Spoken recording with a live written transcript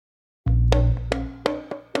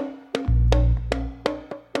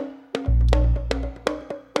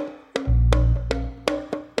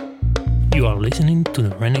listening to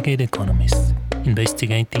The Renegade Economist,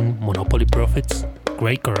 investigating monopoly profits,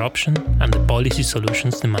 great corruption, and the policy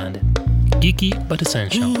solutions demanded. Geeky but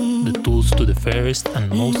essential, the tools to the fairest and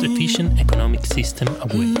most efficient economic system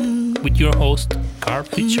await. With your host, Carl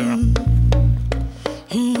Fitzgerald.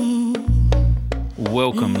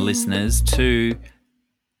 Welcome, listeners, to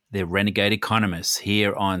The Renegade Economist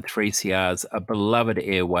here on 3CR's beloved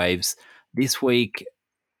airwaves. This week,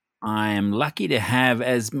 I am lucky to have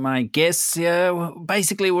as my guests,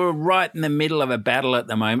 basically we're right in the middle of a battle at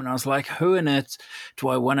the moment. I was like, who on earth do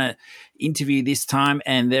I want to interview this time?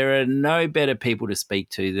 And there are no better people to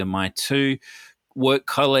speak to than my two work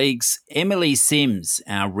colleagues, Emily Sims,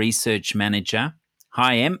 our research manager.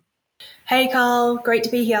 Hi, Em. Hey, Carl. Great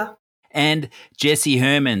to be here. And Jesse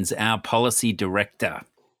Hermans, our policy director.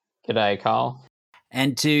 G'day, Carl.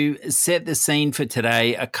 And to set the scene for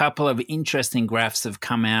today, a couple of interesting graphs have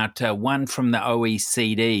come out, one from the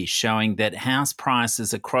OECD showing that house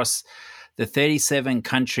prices across the 37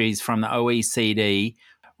 countries from the OECD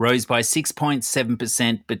rose by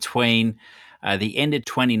 6.7% between the end of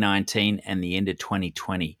 2019 and the end of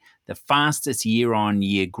 2020, the fastest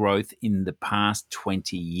year-on-year growth in the past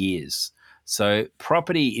 20 years. So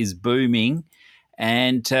property is booming.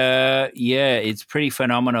 And, it's pretty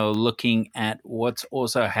phenomenal looking at what's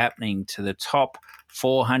also happening to the top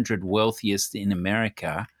 400 wealthiest in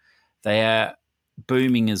America. They are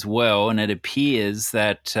booming as well, and it appears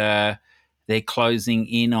that they're closing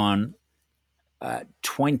in on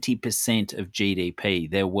 20% of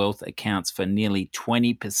GDP. Their wealth accounts for nearly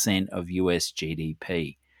 20% of US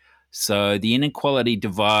GDP. So the inequality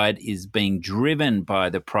divide is being driven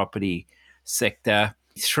by the property sector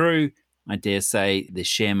through, I dare say, the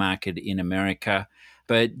share market in America.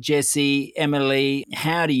 But Jesse, Emily,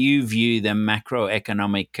 how do you view the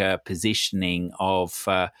macroeconomic positioning of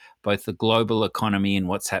both the global economy and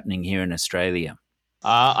what's happening here in Australia?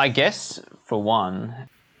 I guess, for one,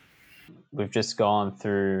 we've just gone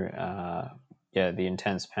through the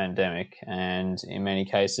intense pandemic, and in many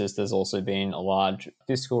cases there's also been a large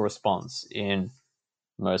fiscal response in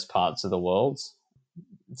most parts of the world.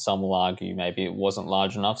 Some will argue maybe it wasn't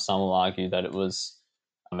large enough. Some will argue that it was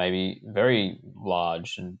maybe very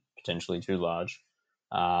large and potentially too large.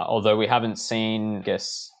 Although we haven't seen, I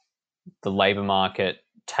guess, the labour market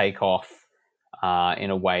take off in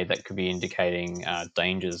a way that could be indicating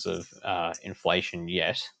dangers of inflation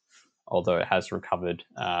yet, although it has recovered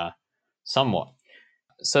somewhat.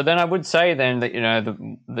 So then I would say then that,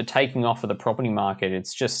 the taking off of the property market,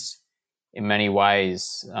 it's just in many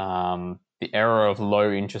ways the era of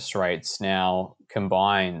low interest rates now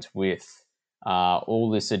combined with all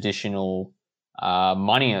this additional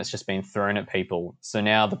money that's just been thrown at people. So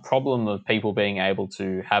now the problem of people being able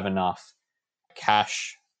to have enough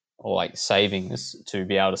cash or like savings to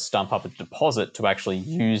be able to stump up a deposit to actually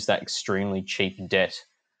use that extremely cheap debt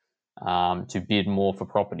to bid more for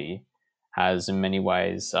property has in many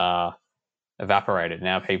ways evaporated.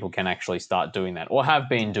 Now people can actually start doing that, or have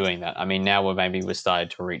been doing that. I mean, now we're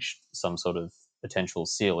started to reach some sort of potential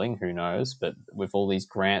ceiling, who knows? But with all these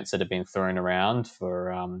grants that have been thrown around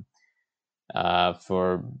for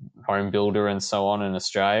home builder and so on in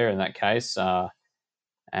Australia, in that case,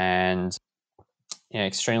 and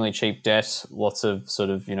extremely cheap debt, lots of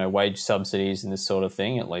sort of wage subsidies and this sort of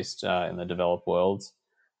thing, at least in the developed world.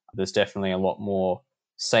 There's definitely a lot more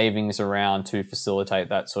savings around to facilitate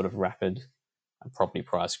that sort of rapid property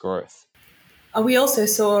price growth. We also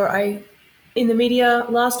saw in the media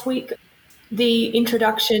last week the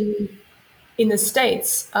introduction in the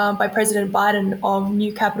States by President Biden of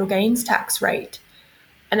new capital gains tax rate.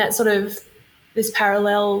 And that sort of, this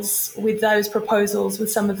parallels with those proposals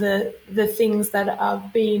with some of the things that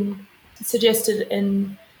have been suggested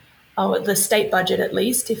in the state budget, at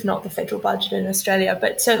least, if not the federal budget in Australia.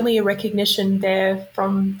 But certainly a recognition there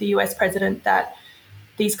from the US president that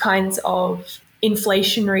these kinds of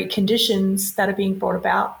inflationary conditions that are being brought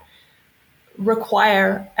about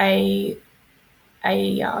require a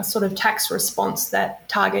sort of tax response that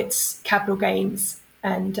targets capital gains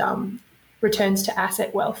and returns to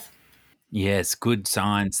asset wealth. Yes, good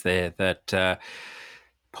signs there that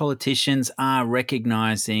politicians are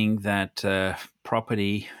recognising that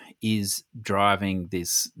property is driving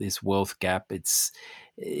this wealth gap.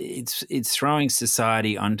 It's throwing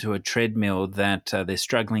society onto a treadmill that they're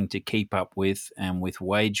struggling to keep up with, and with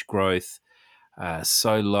wage growth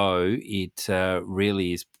so low, it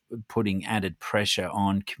really is putting added pressure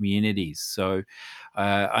on communities. So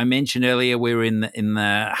I mentioned earlier we were in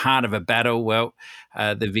the heart of a battle. Well,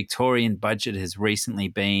 the Victorian budget has recently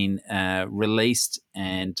been released,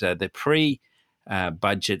 and the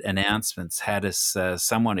budget announcements had us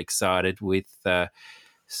somewhat excited with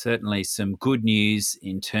certainly some good news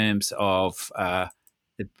in terms of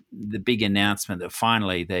the big announcement that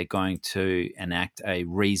finally they're going to enact a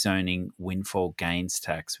rezoning windfall gains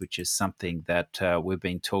tax, which is something that we've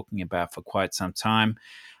been talking about for quite some time.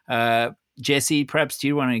 Jesse, perhaps do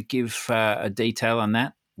you want to give a detail on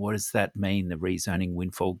that? What does that mean, the rezoning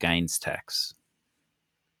windfall gains tax?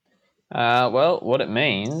 Well, what it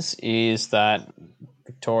means is that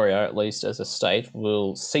Victoria, at least as a state,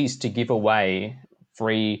 will cease to give away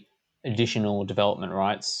free additional development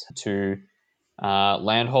rights to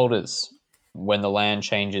landholders when the land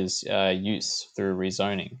changes use through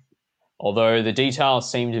rezoning. Although the details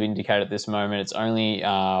seem to indicate at this moment it's only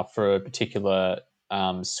for a particular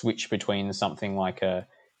switch between something like a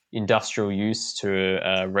industrial use to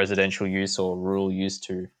a residential use or rural use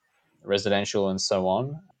to residential and so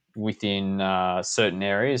on within certain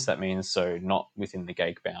areas. That means so not within the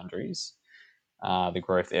GAIC boundaries, the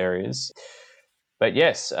growth areas. But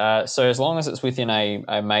yes, so as long as it's within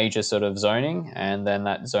a major sort of zoning and then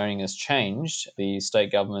that zoning has changed, the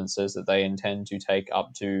state government says that they intend to take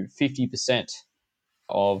up to 50%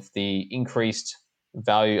 of the increased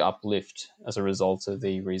value uplift as a result of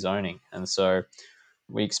the rezoning. And so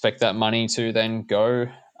we expect that money to then go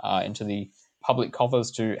into the public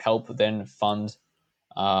coffers to help then fund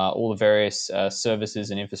all the various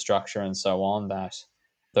services and infrastructure and so on that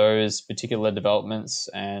those particular developments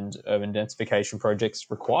and urban densification projects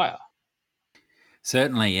require.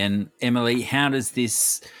 Certainly. And Emily, how does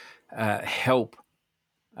this help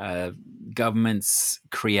governments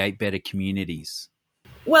create better communities?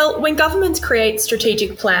 Well, when governments create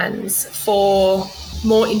strategic plans for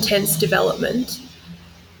more intense development,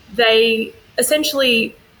 they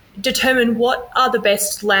essentially determine what are the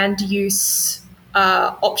best land use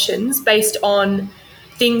options based on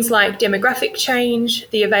things like demographic change,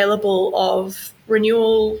 the available of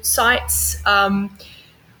renewal sites,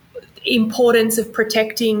 importance of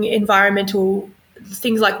protecting environmental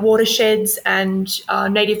things like watersheds and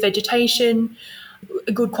native vegetation,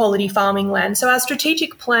 good quality farming land. So our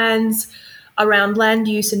strategic plans around land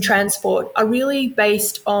use and transport are really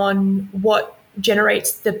based on what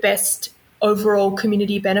generates the best overall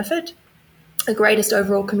community benefit, the greatest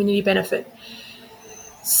overall community benefit.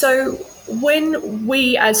 So when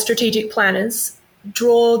we as strategic planners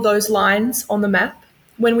draw those lines on the map,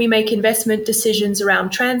 when we make investment decisions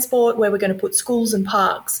around transport, where we're going to put schools and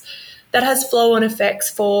parks, that has flow-on effects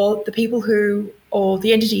for the people who, or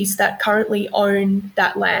the entities that currently own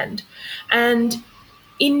that land. And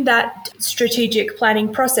in that strategic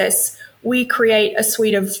planning process, we create a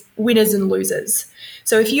suite of winners and losers.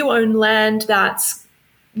 So if you own land that's,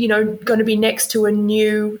 going to be next to a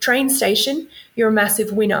new train station, you're a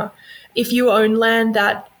massive winner. If you own land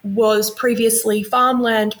that was previously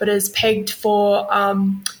farmland but is pegged for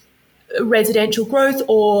residential growth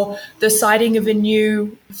or the siting of a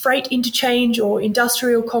new freight interchange or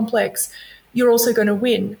industrial complex, you're also going to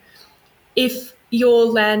win. If your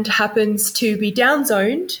land happens to be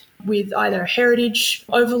downzoned with either a heritage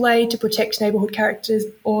overlay to protect neighbourhood characters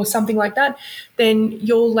or something like that, then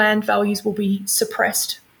your land values will be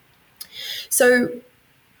suppressed. So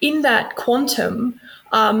in that quantum,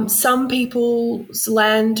 some people's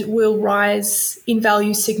land will rise in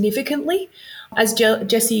value significantly. As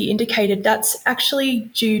Jesse indicated, that's actually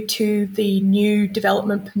due to the new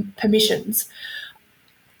development permissions.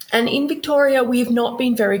 And in Victoria, we have not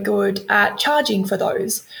been very good at charging for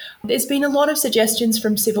those. There's been a lot of suggestions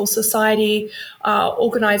from civil society,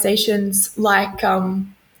 organisations like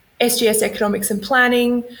SGS Economics and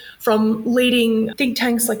Planning, from leading think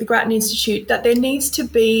tanks like the Grattan Institute, that there needs to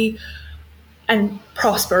be, and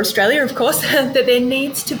Prosper Australia, of course, that there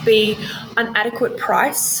needs to be an adequate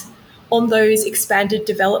price on those expanded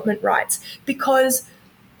development rights. Because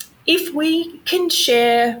if we can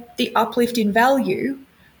share the uplift in value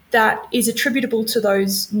that is attributable to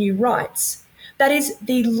those new rights, that is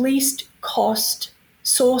the least cost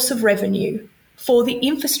source of revenue for the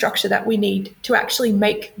infrastructure that we need to actually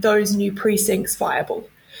make those new precincts viable.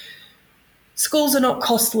 Schools are not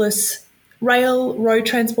costless. Rail, road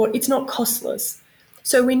transport, it's not costless.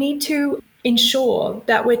 So we need to ensure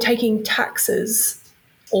that we're taking taxes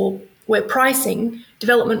or we're pricing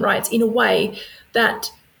development rights in a way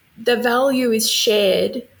that the value is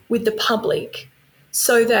shared with the public,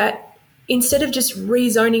 so that instead of just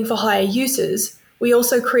rezoning for higher uses, we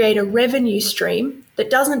also create a revenue stream that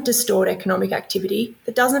doesn't distort economic activity,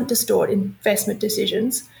 that doesn't distort investment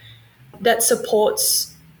decisions, that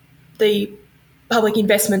supports the public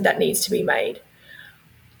investment that needs to be made.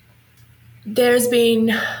 There's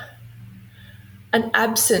been an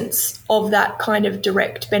absence of that kind of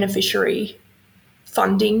direct beneficiary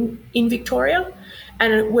funding in Victoria.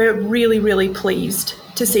 And we're really, really pleased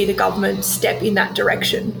to see the government step in that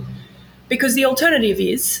direction. Because the alternative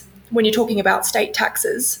is, when you're talking about state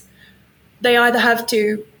taxes, they either have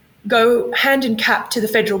to go hand in cap to the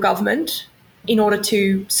federal government in order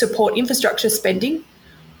to support infrastructure spending,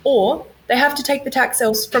 or they have to take the tax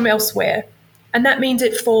from elsewhere. And that means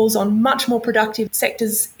it falls on much more productive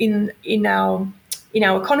sectors in our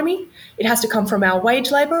economy. It has to come from our wage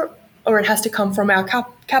labour, or it has to come from our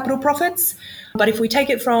capital profits. But if we take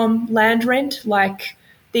it from land rent, like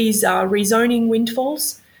these rezoning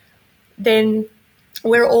windfalls, then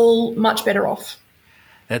we're all much better off.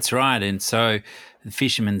 That's right. And so the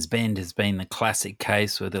Fisherman's Bend has been the classic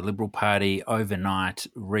case where the Liberal Party overnight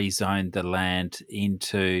rezoned the land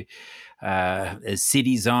into a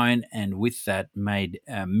city zone, and with that made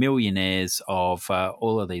millionaires of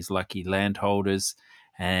all of these lucky landholders.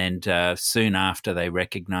 And soon after, they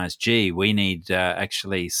recognised, gee, we need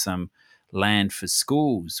actually some land for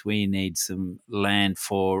schools. We need some land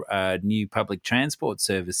for new public transport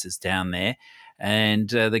services down there. And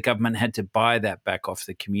the government had to buy that back off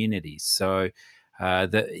the communities. So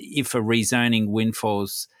if a rezoning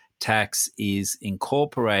windfalls tax is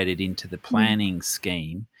incorporated into the planning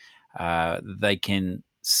scheme, they can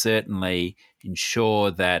certainly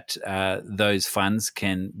ensure that those funds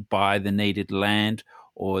can buy the needed land,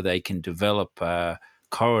 or they can develop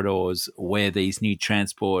corridors where these new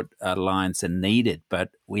transport lines are needed. But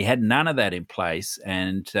we had none of that in place,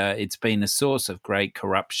 and it's been a source of great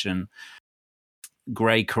corruption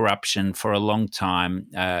for a long time,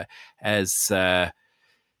 as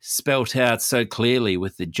spelt out so clearly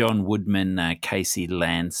with the John Woodman Casey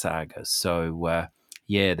land saga. So,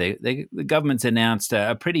 the government's announced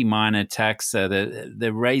a pretty minor tax.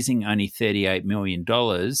 They're raising only $38 million.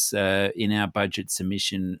 In our budget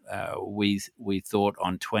submission, we thought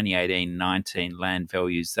on 2018-19 land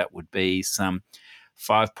values that would be some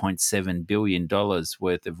 $5.7 billion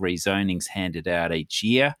worth of rezonings handed out each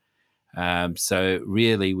year. So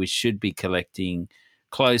really, we should be collecting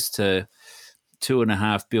close to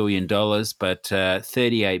 $2.5 billion, but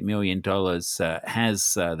 $38 million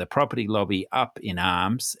has the property lobby up in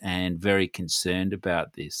arms and very concerned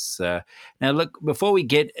about this. Now, look, before we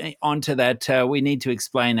get onto that, we need to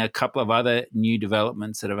explain a couple of other new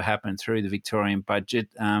developments that have happened through the Victorian budget.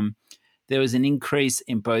 There was an increase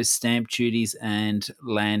in both stamp duties and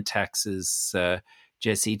land taxes.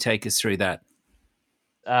 Jesse, take us through that.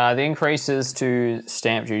 The increases to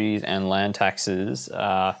stamp duties and land taxes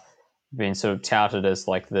been sort of touted as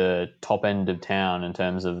like the top end of town in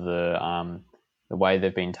terms of the way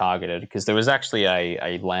they've been targeted, because there was actually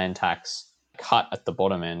a land tax cut at the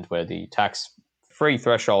bottom end where the tax-free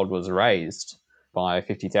threshold was raised by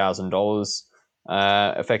 $50,000,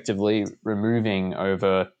 effectively removing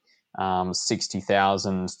over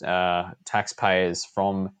 60,000 taxpayers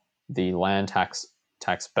from the land tax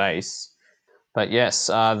base. But yes,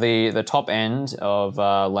 the top end of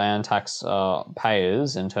land tax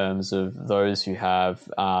payers, in terms of those who have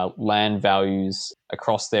land values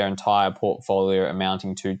across their entire portfolio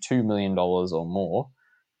amounting to $2 million or more,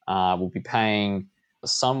 will be paying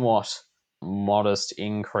somewhat modest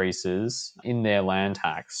increases in their land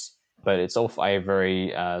tax, but it's off a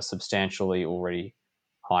very substantially already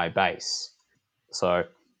high base. So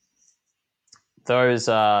those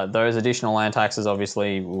additional land taxes,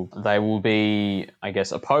 obviously, they will be, I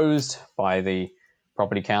guess, opposed by the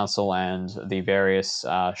Property Council and the various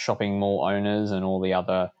shopping mall owners and all the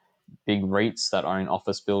other big REITs that own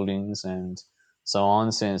office buildings and so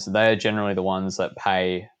on, since they're generally the ones that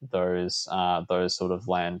pay those sort of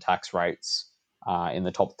land tax rates in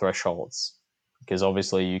the top thresholds. Because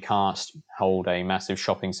obviously you can't hold a massive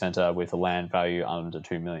shopping centre with a land value under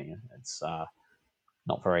 $2 million. It's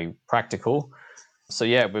not very practical. So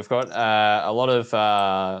yeah, we've got a lot of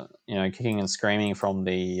kicking and screaming from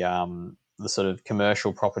the sort of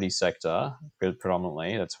commercial property sector,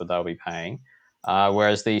 predominantly. That's what they'll be paying.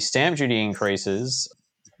 Whereas the stamp duty increases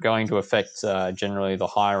going to affect generally the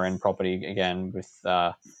higher end property, again with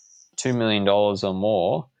 $2 million or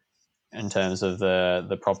more in terms of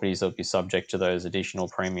the properties that will be subject to those additional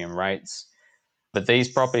premium rates. But these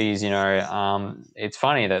properties, it's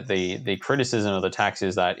funny that the criticism of the tax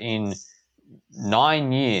is that in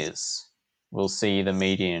 9 years, we'll see the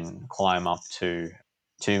median climb up to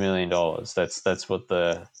 $2 million. That's what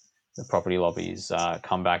the property lobby's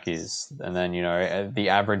comeback is. And then, the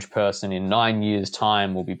average person in 9 years'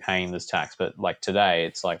 time will be paying this tax. But like today,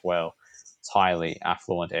 it's like, well, it's highly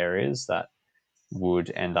affluent areas that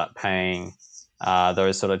would end up paying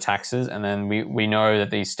those sort of taxes. And then we know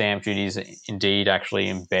that these stamp duties indeed actually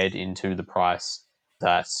embed into the price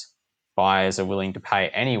that buyers are willing to pay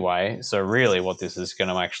anyway. So really what this is going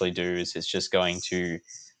to actually do is it's just going to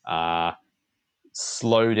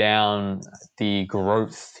slow down the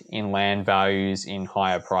growth in land values in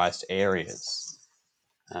higher priced areas.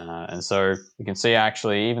 And so you can see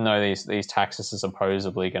actually, even though these taxes are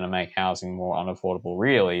supposedly going to make housing more unaffordable,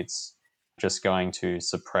 really it's just going to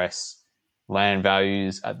suppress land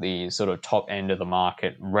values at the sort of top end of the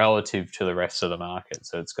market relative to the rest of the market.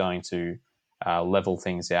 So it's going to level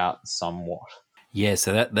things out somewhat. Yeah,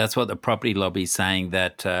 so that's what the property lobby is saying,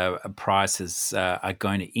 that prices are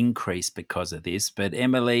going to increase because of this. But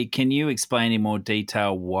Emily, can you explain in more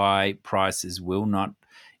detail why prices will not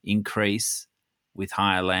increase with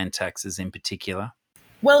higher land taxes in particular?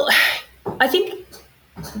 Well, I think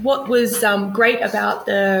what was great about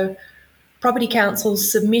the Property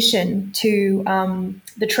Council's submission to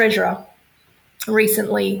the Treasurer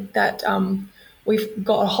recently that we've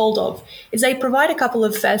got a hold of is they provide a couple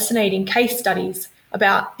of fascinating case studies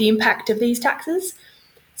about the impact of these taxes.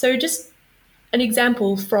 So just an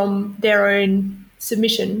example from their own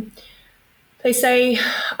submission. They say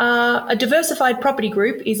a diversified property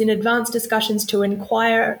group is in advanced discussions to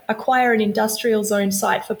acquire an industrial zone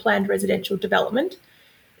site for planned residential development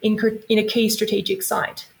in a key strategic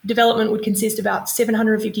site. Development would consist of about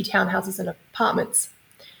 750 townhouses and apartments.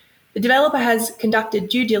 The developer has conducted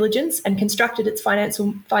due diligence and constructed its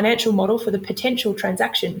financial model for the potential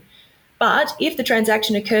transaction. But if the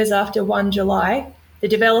transaction occurs after 1 July, the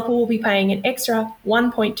developer will be paying an extra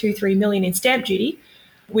 $1.23 million in stamp duty,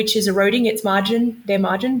 which is eroding their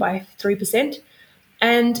margin by 3%.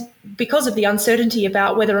 And because of the uncertainty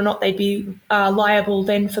about whether or not they'd be liable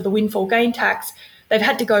then for the windfall gain tax, they've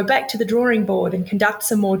had to go back to the drawing board and conduct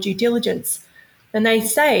some more due diligence. And they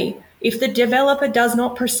say if the developer does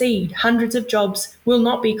not proceed, hundreds of jobs will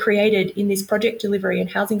not be created in this project delivery and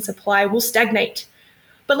housing supply will stagnate.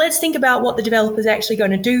 But let's think about what the developer is actually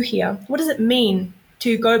going to do here. What does it mean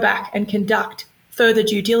to go back and conduct further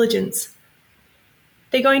due diligence?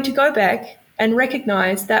 They're going to go back and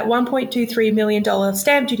recognise that $1.23 million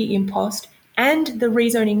stamp duty impost and the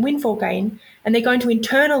rezoning windfall gain, and they're going to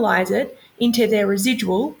internalise it into their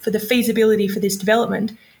residual for the feasibility for this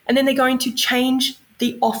development, and then they're going to change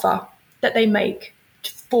the offer that they make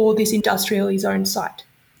for this industrially zoned site.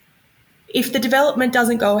 If the development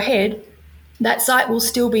doesn't go ahead, that site will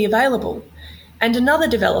still be available, and another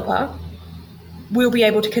developer will be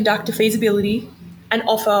able to conduct a feasibility and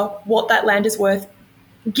offer what that land is worth,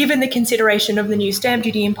 given the consideration of the new stamp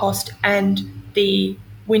duty impost and the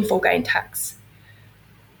windfall gain tax.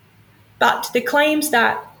 But the claims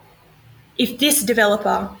that if this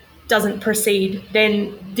developer doesn't proceed,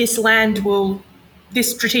 then this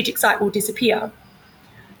strategic site will disappear.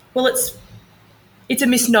 Well, it's a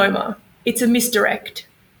misnomer. It's a misdirect.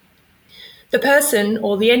 The person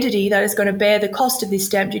or the entity that is going to bear the cost of this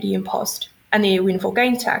stamp duty impost and the windfall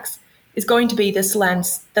gain tax is going to be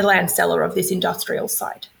the land seller of this industrial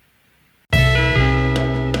site.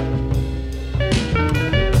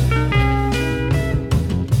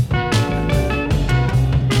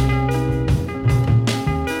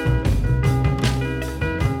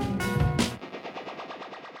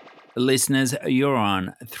 Listeners, you're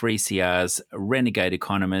on 3CR's Renegade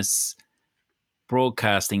Economists,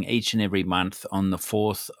 broadcasting each and every month on the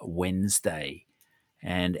fourth Wednesday.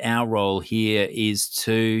 And our role here is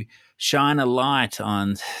to shine a light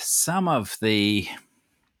on some of the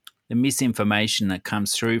misinformation that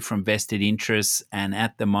comes through from vested interests. And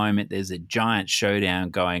at the moment, there's a giant showdown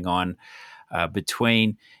going on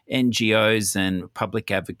between NGOs and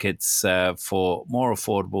public advocates for more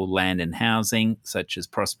affordable land and housing, such as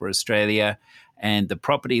Prosper Australia, and the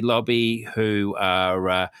property lobby, who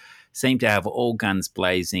are seem to have all guns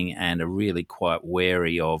blazing and are really quite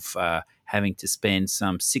wary of having to spend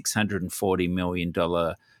some $640 million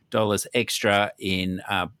extra in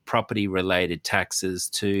property-related taxes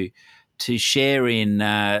to share in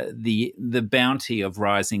the bounty of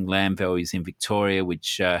rising land values in Victoria,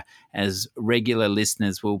 which, as regular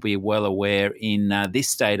listeners will be well aware, in this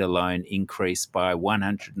state alone increased by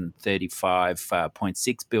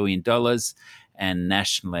 $135.6 billion, and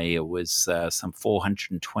nationally it was some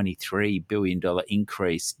 $423 billion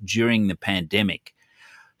increase during the pandemic.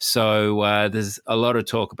 So there's a lot of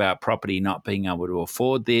talk about property not being able to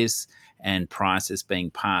afford this and prices being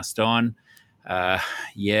passed on.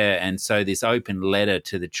 And so this open letter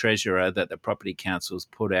to the Treasurer that the Property Council's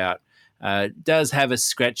put out does have us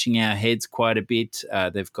scratching our heads quite a bit.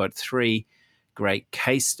 They've got three great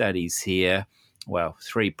case studies here,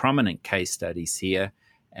 three prominent case studies here.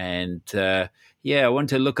 And, Yeah, I want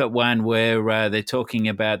to look at one where they're talking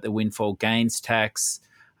about the windfall gains tax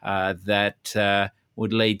that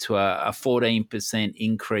would lead to a 14%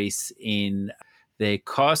 increase in their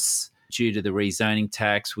costs due to the rezoning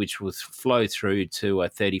tax, which will flow through to a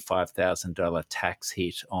 $35,000 tax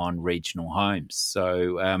hit on regional homes.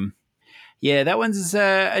 So, yeah, that one's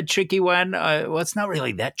a tricky one. Well, it's not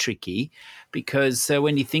really that tricky because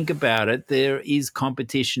when you think about it, there is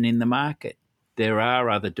competition in the market. There are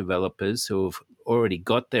other developers who have already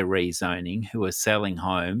got their rezoning who are selling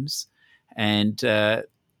homes, and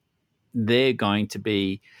they're going to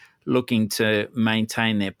be looking to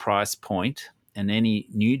maintain their price point. And any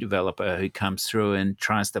new developer who comes through and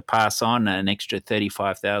tries to pass on an extra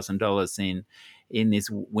 $35,000 in this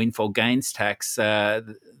windfall gains tax,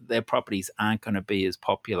 their properties aren't going to be as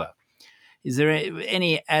popular. Is there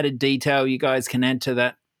any added detail you guys can add to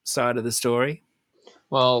that side of the story?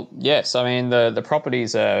 Well, yes. I mean, the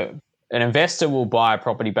properties are. An investor will buy a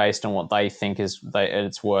property based on what they think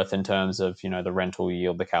it's worth in terms of, the rental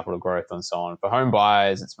yield, the capital growth, and so on. For home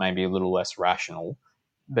buyers, it's maybe a little less rational.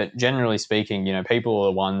 But generally speaking, people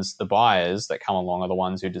are the buyers that come along are the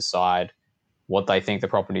ones who decide what they think the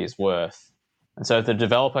property is worth. And so if the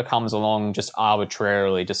developer comes along, just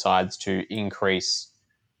arbitrarily decides to increase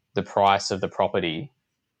the price of the property,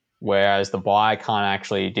 whereas the buyer can't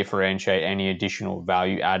actually differentiate any additional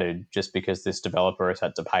value added just because this developer has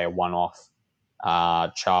had to pay a one-off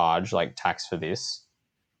charge, like tax for this,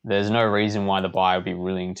 there's no reason why the buyer would be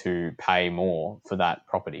willing to pay more for that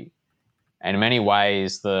property. And in many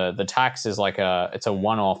ways, the tax is it's a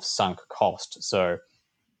one-off sunk cost. So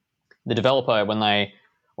the developer, when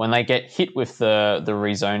they get hit with the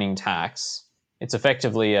rezoning tax, it's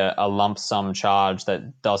effectively a lump sum charge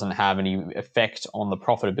that doesn't have any effect on the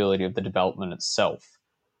profitability of the development itself.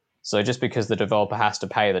 So just because the developer has to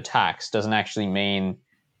pay the tax doesn't actually mean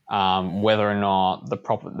whether or not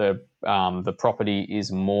the property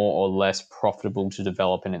is more or less profitable to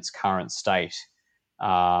develop in its current state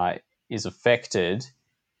is affected.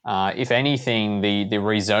 If anything, the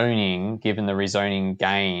rezoning, given the rezoning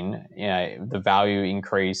gain, the value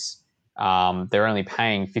increase, they're only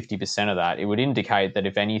paying 50% of that. It would indicate that,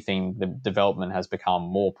 if anything, the development has become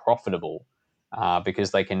more profitable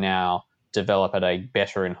because they can now develop at a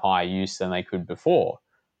better and higher use than they could before.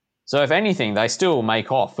 So if anything, they still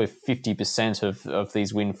make off with 50% of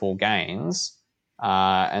these windfall gains.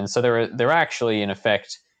 And so they're actually, in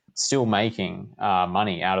effect, still making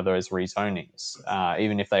money out of those rezonings,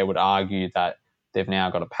 even if they would argue that they've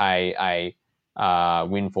now got to pay a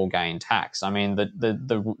windfall gain tax. I mean,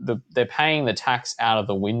 they're paying the tax out of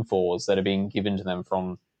the windfalls that are being given to them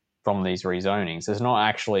from these rezonings. It's not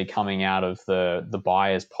actually coming out of the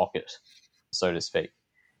buyer's pocket, so to speak.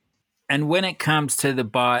 And when it comes to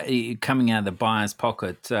coming out of the buyer's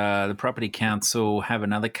pocket, the Property Council have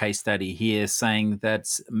another case study here saying that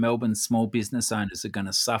Melbourne small business owners are going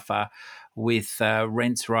to suffer with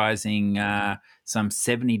rents rising some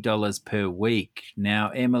 $70 per week. Now,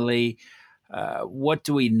 Emily, what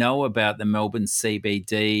do we know about the Melbourne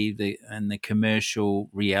CBD and the commercial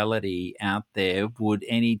reality out there? Would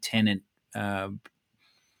any tenant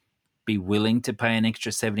be willing to pay an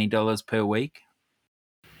extra $70 per week?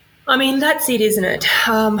 I mean, that's it, isn't it?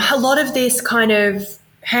 A lot of this kind of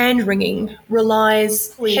hand-wringing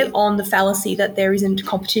relies on the fallacy that there isn't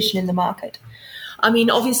competition in the market. I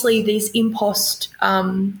mean, obviously, these impost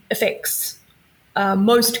affects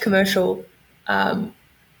most commercial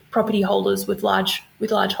property holders with large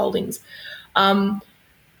holdings.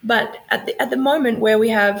 But at the moment where we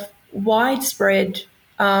have widespread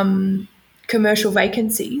commercial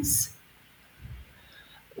vacancies,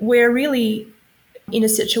 we're really in a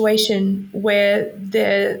situation where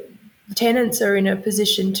the tenants are in a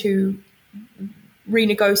position to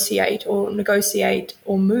negotiate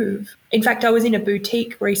or move. In fact, I was in a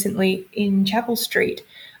boutique recently in Chapel Street.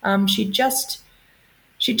 She just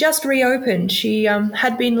reopened. She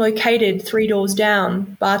had been located 3 doors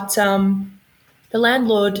down, but the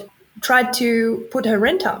landlord tried to put her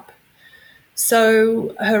rent up.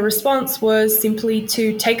 So her response was simply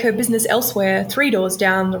to take her business elsewhere, 3 doors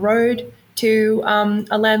down the road, to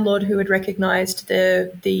a landlord who had recognised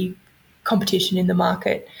the competition in the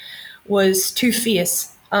market was too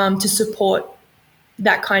fierce to support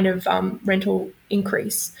that kind of rental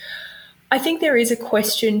increase. I think there is a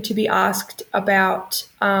question to be asked about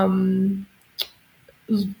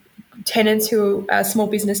tenants who are small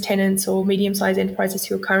business tenants or medium-sized enterprises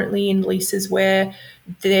who are currently in leases where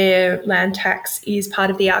their land tax is part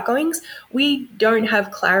of the outgoings. We don't have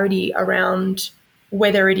clarity around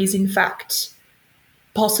whether it is in fact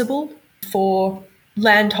possible for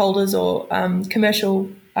landholders or commercial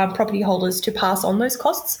property holders to pass on those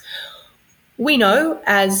costs. We know,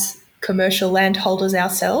 as commercial landholders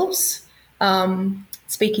ourselves,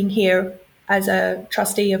 speaking here as a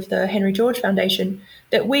trustee of the Henry George Foundation,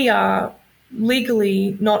 that we are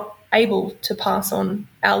legally not able to pass on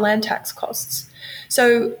our land tax costs.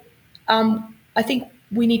 So I think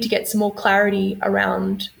we need to get some more clarity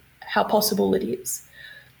around how possible it is.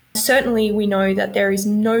 Certainly, we know that there is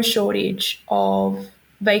no shortage of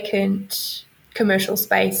vacant commercial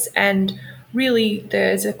space, and really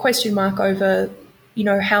there's a question mark over,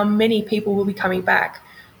 how many people will be coming back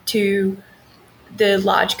to the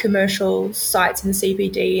large commercial sites in the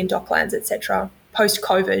CBD and Docklands, etc.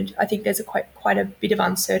 Post-COVID. I think there's quite a bit of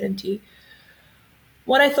uncertainty.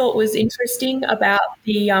 What I thought was interesting about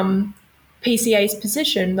the PCA's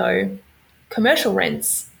position, though, commercial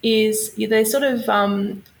rents, is they're sort of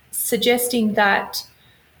suggesting that,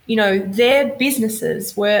 their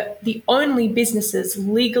businesses were the only businesses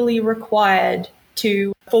legally required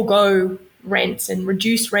to forego rents and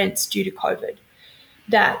reduce rents due to COVID.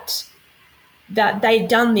 That they'd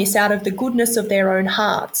done this out of the goodness of their own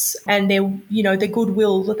hearts and the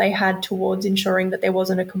goodwill that they had towards ensuring that there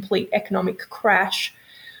wasn't a complete economic crash.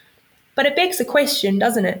 But it begs the question,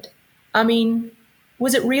 doesn't it? I mean,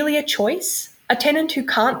 was it really a choice? A tenant who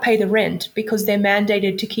can't pay the rent because they're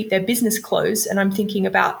mandated to keep their business closed, and I'm thinking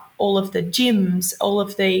about all of the gyms, all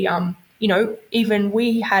of the, even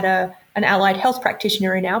we had an allied health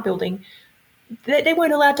practitioner in our building, they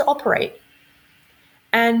weren't allowed to operate.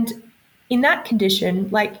 And in that condition,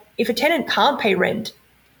 like if a tenant can't pay rent,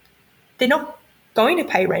 they're not going to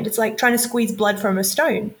pay rent. It's like trying to squeeze blood from a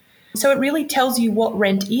stone. So it really tells you what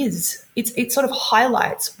rent is. It sort of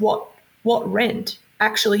highlights what rent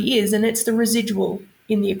actually is, and it's the residual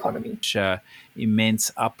in the economy.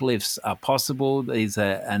 Immense uplifts are possible. These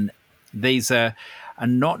are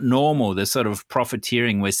not normal, the sort of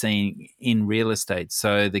profiteering we're seeing in real estate.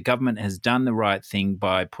 So the government has done the right thing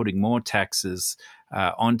by putting more taxes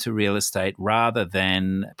onto real estate rather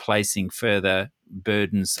than placing further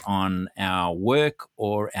burdens on our work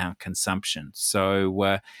or our consumption.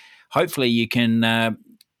 So hopefully you can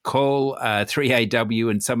call 3AW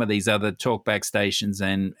and some of these other talkback stations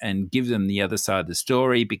and give them the other side of the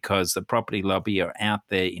story, because the property lobby are out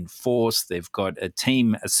there in force. They've got a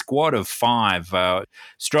squad of 5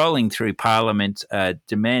 strolling through Parliament,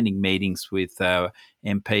 demanding meetings with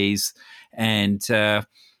MPs. And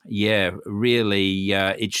really,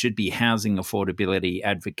 it should be housing affordability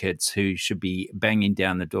advocates who should be banging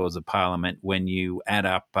down the doors of Parliament. When you add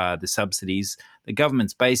up the subsidies, the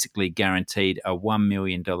government's basically guaranteed a $1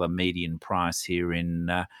 million median price here in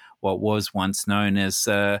what was once known as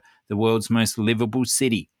the world's most livable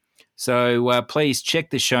city. So please check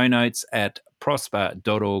the show notes at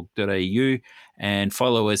prosper.org.au and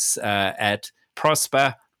follow us at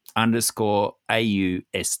prosper_AUST.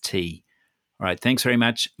 All right, thanks very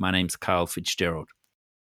much. My name's Carl Fitzgerald.